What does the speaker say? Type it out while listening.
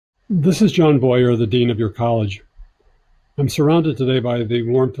This is John Boyer, the Dean of your college. I'm surrounded today by the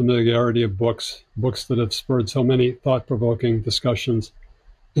warm familiarity of books that have spurred so many thought-provoking discussions,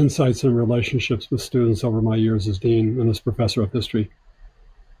 insights, and relationships with students over my years as Dean and as Professor of History.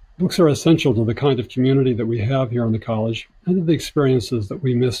 Books are essential to the kind of community that we have here in the college and to the experiences that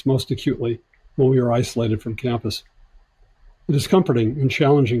we miss most acutely when we are isolated from campus. It is comforting in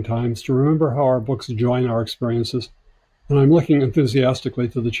challenging times to remember how our books join our experiences, and I'm looking enthusiastically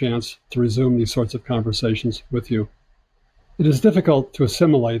to the chance to resume these sorts of conversations with you. It is difficult to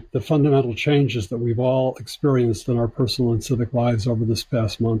assimilate the fundamental changes that we've all experienced in our personal and civic lives over this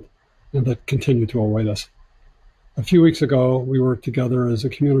past month and that continue to await us. A few weeks ago, we were together as a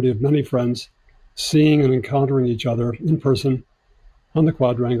community of many friends, seeing and encountering each other in person on the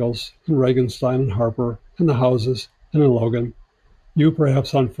quadrangles, in Regenstein and Harper, in the houses, and in Logan, you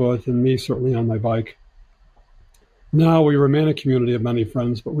perhaps on foot and me certainly on my bike. Now we remain a community of many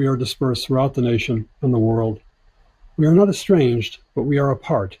friends, but we are dispersed throughout the nation and the world. We are not estranged, but we are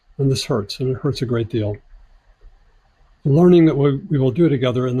apart, and this hurts, and it hurts a great deal. The learning that we will do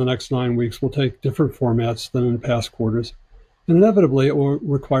together in the next 9 weeks will take different formats than in past quarters, and inevitably it will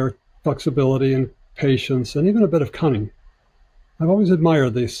require flexibility and patience and even a bit of cunning. I've always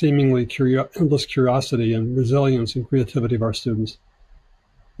admired the seemingly endless curiosity and resilience and creativity of our students.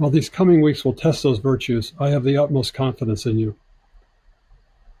 While these coming weeks will test those virtues, I have the utmost confidence in you.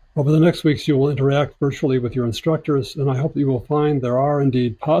 Over the next weeks, you will interact virtually with your instructors, and I hope that you will find there are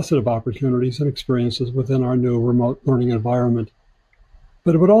indeed positive opportunities and experiences within our new remote learning environment.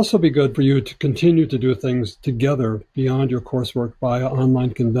 But it would also be good for you to continue to do things together beyond your coursework via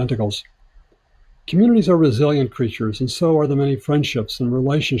online conventicles. Communities are resilient creatures, and so are the many friendships and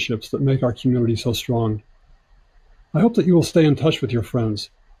relationships that make our community so strong. I hope that you will stay in touch with your friends.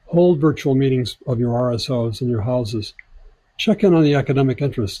 Hold virtual meetings of your RSOs in your houses. Check in on the academic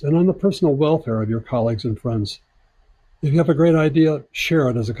interests and on the personal welfare of your colleagues and friends. If you have a great idea, share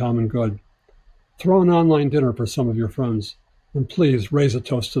it as a common good. Throw an online dinner for some of your friends, and please raise a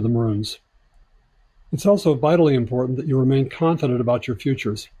toast to the Maroons. It's also vitally important that you remain confident about your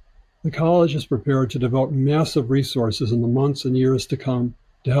futures. The college is prepared to devote massive resources in the months and years to come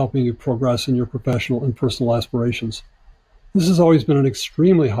to helping you progress in your professional and personal aspirations. This has always been an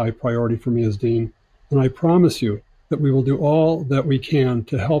extremely high priority for me as Dean, and I promise you that we will do all that we can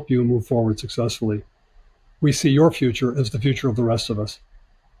to help you move forward successfully. We see your future as the future of the rest of us.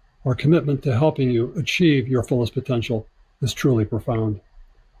 Our commitment to helping you achieve your fullest potential is truly profound.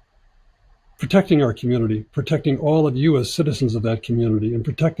 Protecting our community, protecting all of you as citizens of that community, and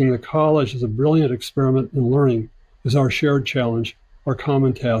protecting the college as a brilliant experiment in learning is our shared challenge, our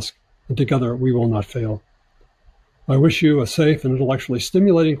common task, and together we will not fail. I wish you a safe and intellectually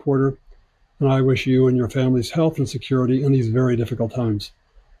stimulating quarter, and I wish you and your families health and security in these very difficult times.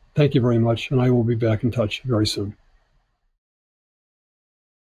 Thank you very much, and I will be back in touch very soon.